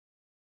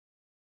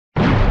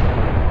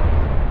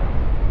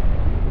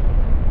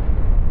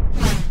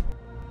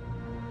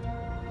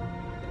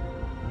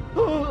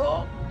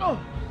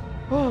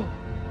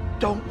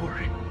Don't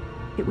worry.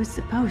 It was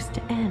supposed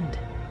to end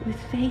with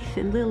Faith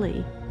and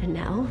Lily, and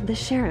now the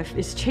sheriff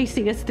is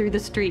chasing us through the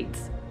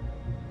streets.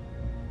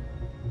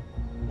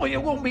 Well, it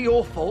won't be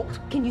your fault.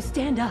 Can you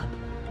stand up?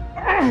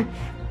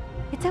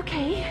 It's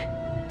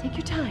okay. Take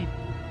your time.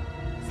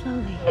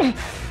 Slowly.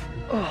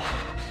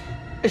 Oh,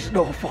 it's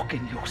no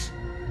fucking use.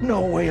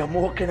 No way I'm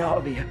walking out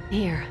of here.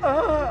 Here.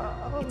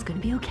 It's gonna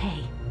be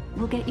okay.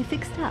 We'll get you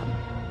fixed up.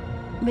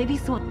 Maybe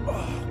Swan.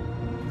 Oh,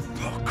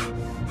 fuck.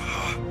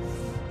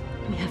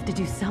 We have to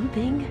do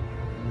something.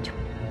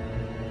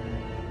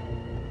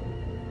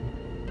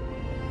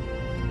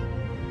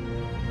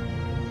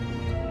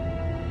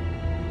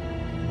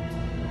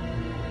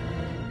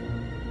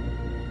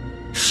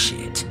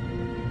 Shit.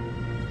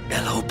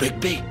 Hello,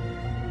 Bigby.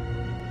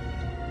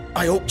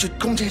 I hoped you'd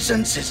come to your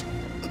senses.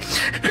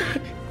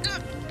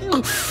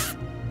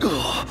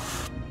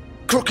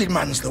 Crooked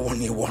Man's the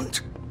one you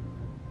want.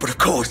 But of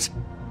course,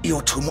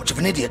 you're too much of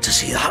an idiot to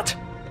see that.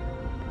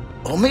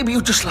 Or maybe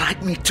you just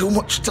like me too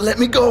much to let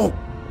me go.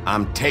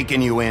 I'm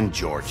taking you in,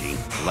 Georgie.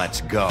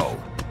 Let's go.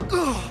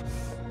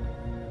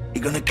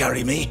 You gonna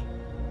carry me?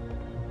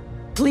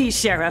 Please,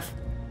 Sheriff.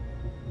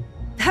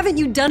 Haven't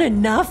you done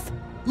enough?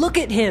 Look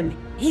at him.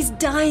 He's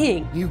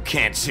dying. You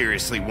can't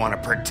seriously want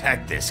to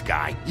protect this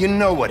guy. You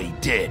know what he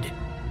did.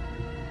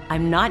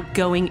 I'm not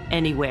going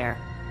anywhere.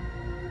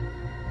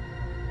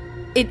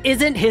 It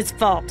isn't his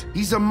fault.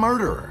 He's a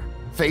murderer.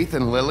 Faith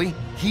and Lily,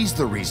 he's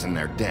the reason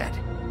they're dead.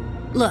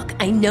 Look,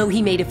 I know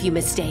he made a few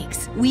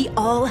mistakes. We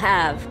all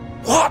have.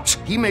 What?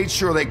 He made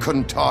sure they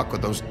couldn't talk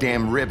with those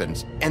damn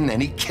ribbons, and then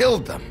he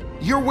killed them.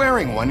 You're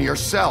wearing one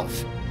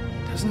yourself.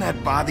 Doesn't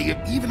that bother you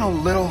even a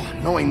little,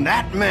 knowing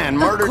that man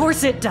murdered— Of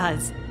course it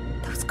does.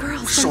 Those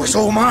girls— So it's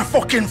all my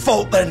fucking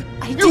fault then?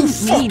 I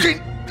didn't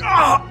mean—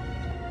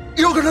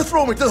 You're gonna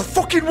throw me to the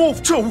fucking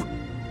wolf too?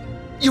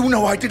 You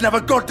know I didn't have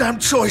a goddamn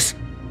choice.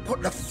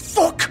 What the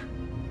fuck?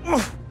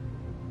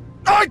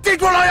 I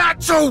did what I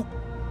had to!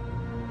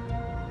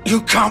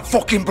 You can't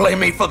fucking blame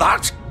me for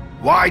that!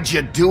 Why'd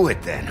you do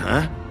it then,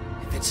 huh?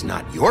 If it's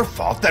not your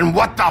fault, then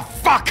what the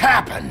fuck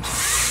happened?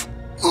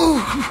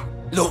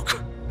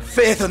 Look,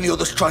 Faith and the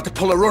others tried to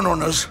pull a run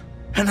on us.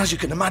 And as you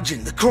can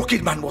imagine, the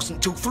Crooked Man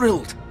wasn't too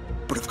thrilled.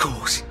 But of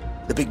course,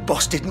 the big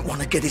boss didn't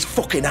want to get his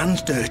fucking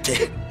hands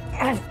dirty.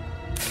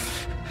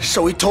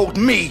 So he told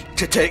me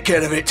to take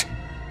care of it.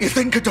 You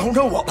think I don't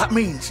know what that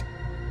means?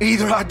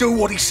 Either I do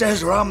what he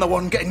says or I'm the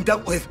one getting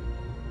dealt with.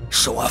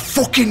 So I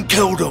fucking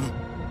killed him.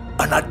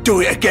 And I'd do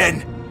it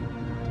again.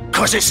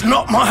 'Cause it's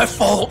not my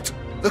fault.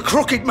 The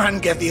Crooked Man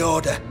gave the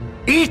order.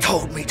 He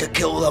told me to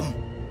kill them.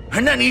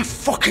 And then he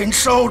fucking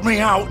sold me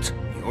out.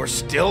 You're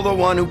still the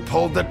one who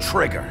pulled the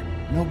trigger.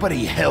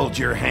 Nobody held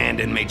your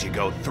hand and made you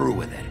go through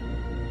with it.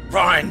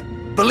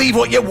 Fine. Believe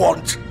what you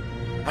want.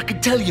 I can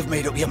tell you've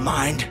made up your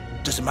mind.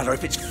 Doesn't matter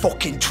if it's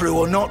fucking true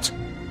or not.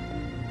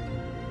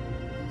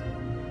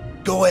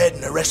 Go ahead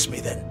and arrest me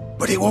then.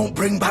 But it won't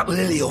bring back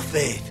Lily or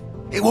Faith.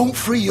 It won't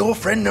free your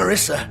friend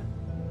Nerissa.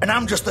 And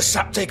I'm just the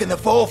sap taking the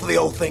fall for the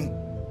whole thing.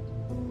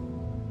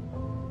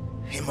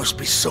 It must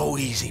be so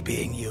easy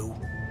being you.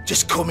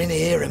 Just come in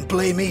here and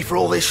blame me for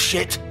all this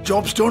shit.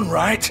 Job's done,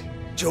 right?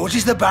 George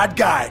is the bad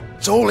guy.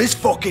 It's all his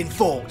fucking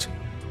fault.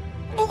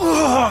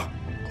 But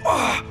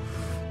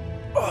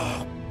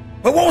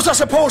what was I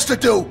supposed to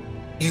do?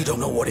 You don't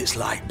know what it's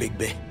like,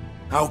 Bigby.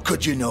 How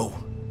could you know?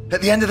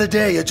 At the end of the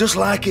day, you're just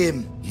like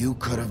him. You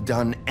could have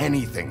done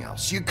anything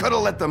else. You could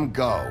have let them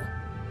go.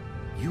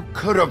 You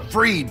could have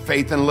freed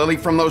Faith and Lily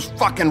from those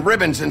fucking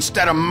ribbons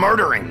instead of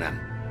murdering them.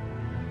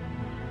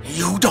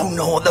 You don't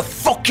know what the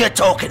fuck you're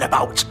talking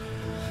about.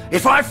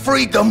 If I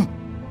freed them,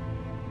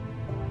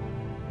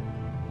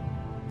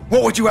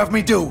 what would you have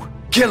me do?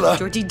 Kill her?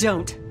 Georgie,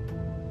 don't.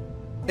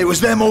 It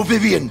was them or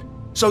Vivian.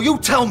 So you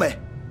tell me,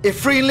 if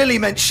freeing Lily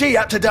meant she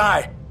had to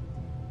die,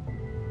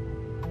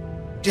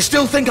 do you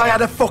still think I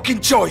had a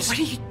fucking choice? What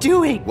are you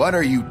doing? What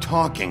are you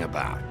talking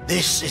about?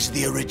 This is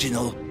the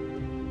original.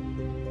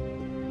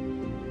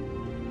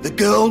 The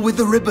girl with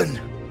the ribbon.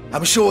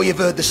 I'm sure you've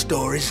heard the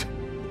stories.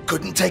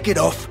 Couldn't take it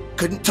off,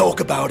 couldn't talk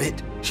about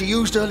it. She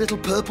used her little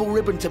purple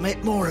ribbon to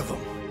make more of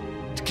them.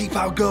 To keep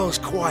our girls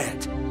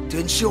quiet. To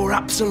ensure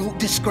absolute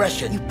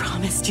discretion. You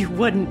promised you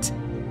wouldn't.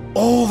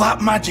 All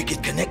that magic is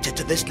connected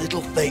to this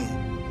little thing.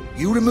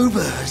 You remove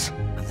hers,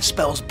 and the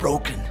spell's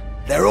broken.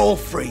 They're all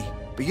free.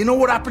 But you know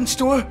what happens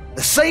to her?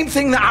 The same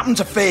thing that happened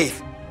to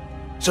Faith.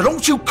 So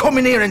don't you come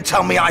in here and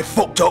tell me I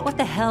fucked up. What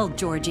the hell,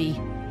 Georgie?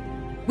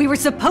 We were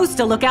supposed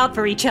to look out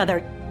for each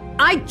other.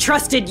 I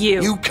trusted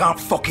you. You can't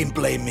fucking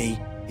blame me.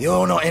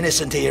 You're not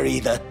innocent here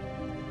either.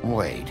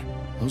 Wait,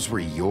 those were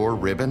your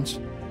ribbons?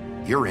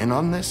 You're in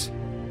on this?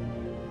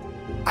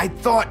 I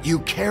thought you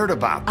cared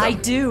about them. I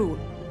do.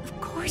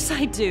 Of course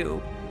I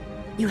do.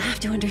 You have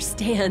to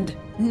understand,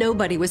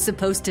 nobody was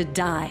supposed to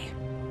die.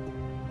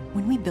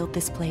 When we built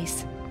this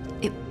place,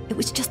 it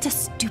was just a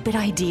stupid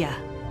idea.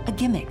 A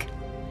gimmick.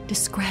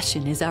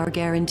 Discretion is our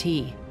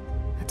guarantee.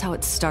 That's how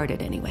it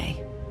started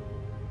anyway.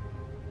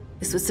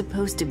 This was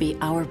supposed to be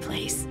our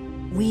place.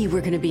 We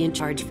were gonna be in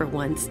charge for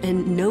once,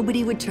 and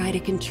nobody would try to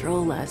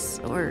control us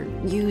or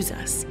use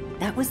us.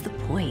 That was the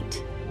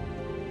point.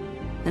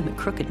 Then the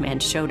crooked man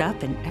showed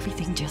up and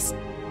everything just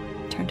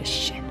turned to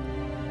shit.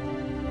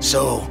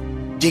 So,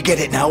 do you get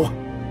it now?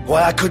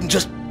 Why I couldn't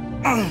just...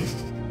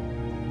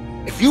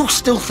 If you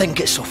still think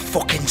it's so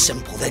fucking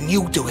simple, then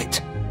you do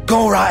it.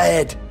 Go right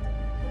ahead.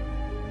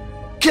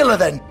 Kill her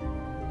then.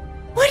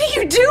 What are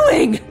you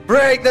doing?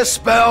 Break the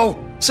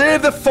spell.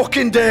 Save the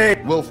fucking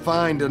day. We'll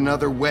find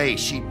another way.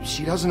 She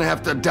doesn't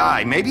have to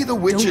die. Maybe the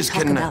witches Don't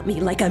talk can... about me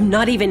like I'm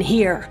not even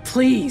here,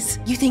 please.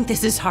 You think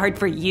this is hard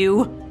for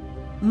you?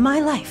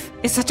 My life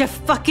is such a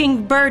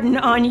fucking burden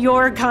on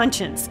your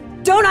conscience.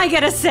 Don't I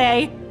get a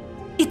say?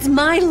 It's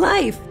my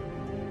life.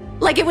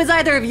 Like it was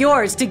either of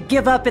yours to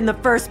give up in the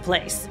first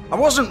place. I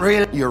wasn't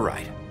really... You're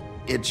right.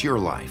 It's your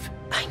life.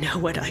 I know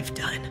what I've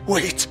done.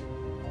 Wait.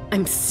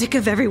 I'm sick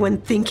of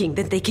everyone thinking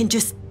that they can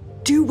just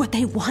do what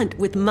they want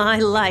with my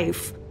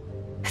life.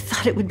 I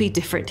thought it would be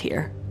different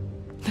here.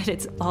 But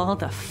it's all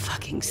the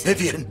fucking same.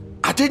 Vivian,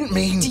 I didn't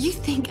mean... Do you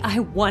think I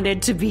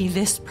wanted to be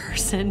this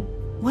person?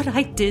 What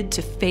I did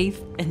to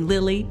Faith and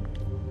Lily?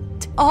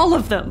 To all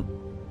of them?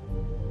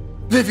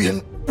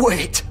 Vivian,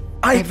 wait.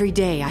 Every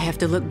day I have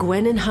to look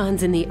Gwen and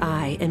Hans in the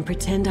eye and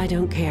pretend I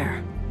don't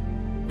care.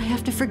 I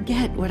have to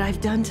forget what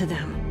I've done to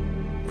them,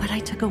 what I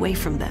took away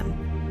from them.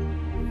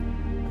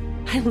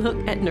 I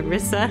look at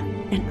Nerissa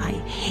and I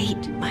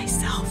hate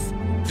myself.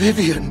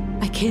 Vivian.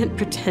 I can't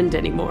pretend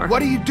anymore.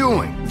 What are you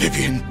doing?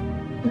 Vivian,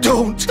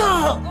 don't.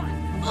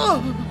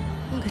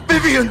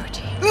 Vivian,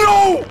 Georgie.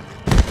 no!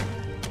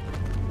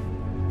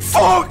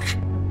 Fuck!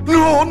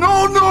 No,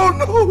 no, no,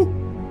 no!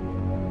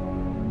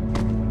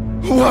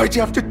 Why'd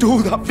you have to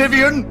do that,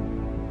 Vivian?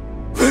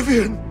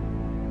 Vivian!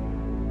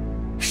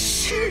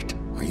 Shit!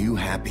 Are you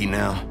happy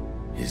now?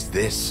 Is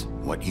this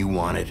what you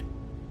wanted?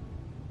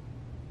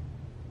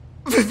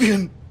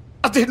 Vivian,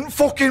 I didn't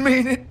fucking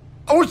mean it.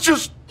 I was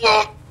just...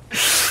 Oh!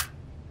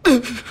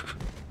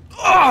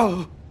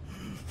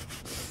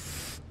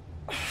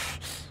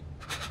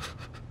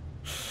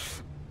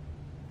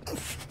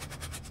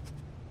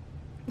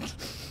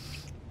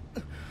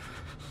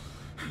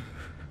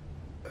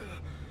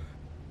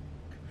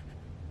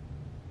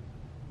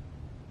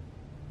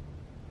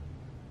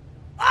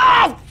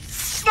 Oh,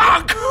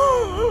 fuck!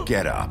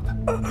 Get up.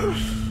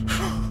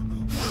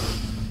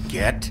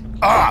 Get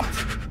up!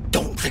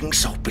 Don't think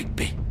so,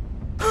 Bigby.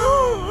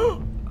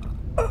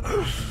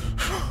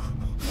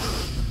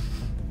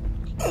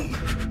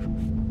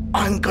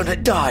 I'm gonna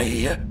die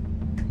here.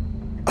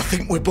 I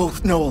think we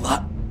both know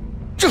that.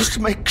 Just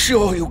make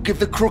sure you give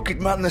the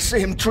crooked man the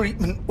same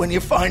treatment when you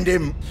find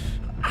him.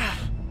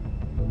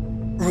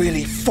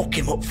 Really fuck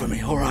him up for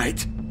me, all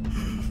right?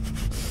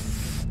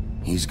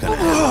 He's gonna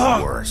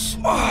have it worse.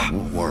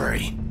 Don't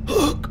worry.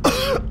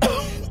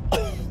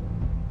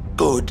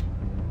 Good.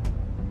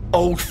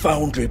 Old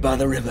foundry by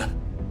the river,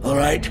 all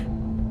right?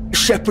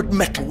 Shepherd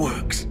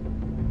Metalworks.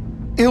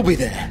 He'll be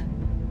there.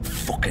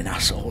 Fucking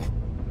asshole.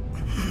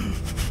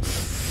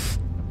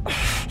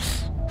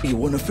 You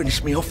want to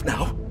finish me off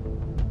now?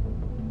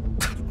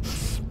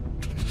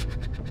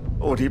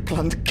 Or do you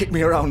plan to kick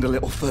me around a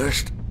little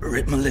first?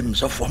 Rip my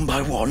limbs off one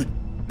by one?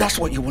 That's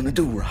what you want to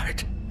do,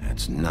 right?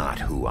 That's not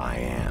who I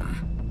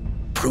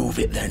am. Prove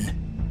it then.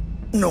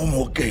 No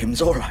more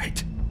games, all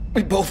right?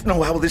 We both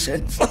know how this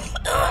ends.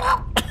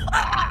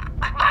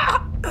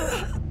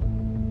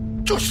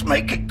 Just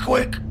make it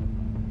quick.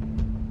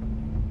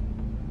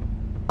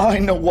 I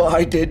know what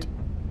I did.